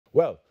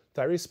Well,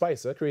 Tyrese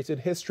Spicer created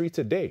history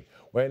today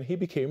when he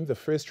became the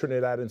first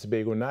Trinidad and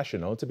Tobago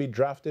National to be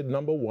drafted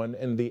 #1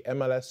 in the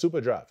MLS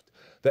Super Draft.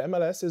 The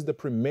MLS is the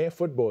premier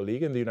football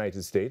league in the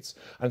United States,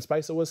 and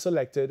Spicer was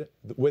selected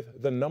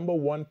with the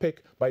 #1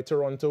 pick by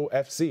Toronto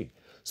FC.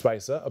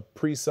 Spicer, a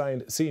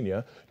pre-signed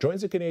senior,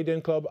 joins the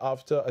Canadian club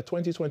after a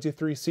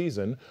 2023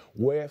 season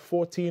where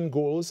 14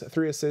 goals,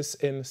 3 assists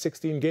in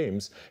 16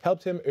 games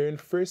helped him earn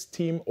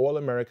first-team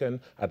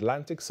All-American,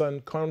 Atlantic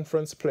Sun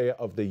Conference Player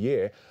of the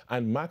Year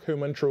and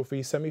Hermann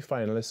Trophy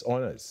semi-finalist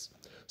honors.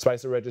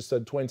 Spicer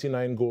registered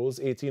 29 goals,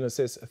 18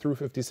 assists through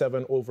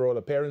 57 overall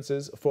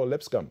appearances for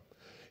Lipscomb.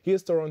 He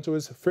is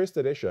Toronto's first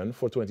addition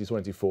for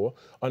 2024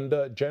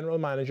 under general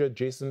manager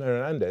Jason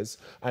Hernandez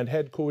and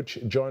head coach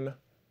John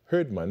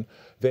Herdman,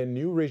 their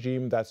new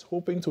regime that's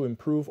hoping to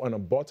improve on a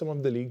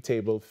bottom-of-the-league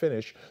table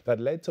finish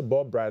that led to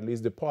Bob Bradley's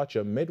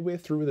departure midway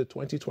through the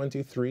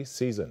 2023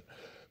 season.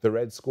 The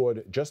Reds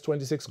scored just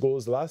 26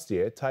 goals last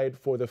year, tied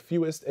for the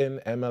fewest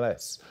in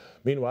MLS.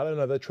 Meanwhile,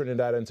 another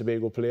Trinidad and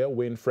Tobago player,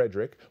 Wayne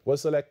Frederick,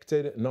 was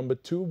selected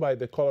 #2 by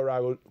the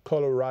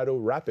Colorado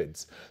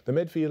Rapids. The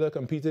midfielder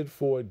competed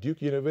for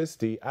Duke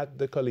University at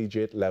the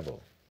collegiate level.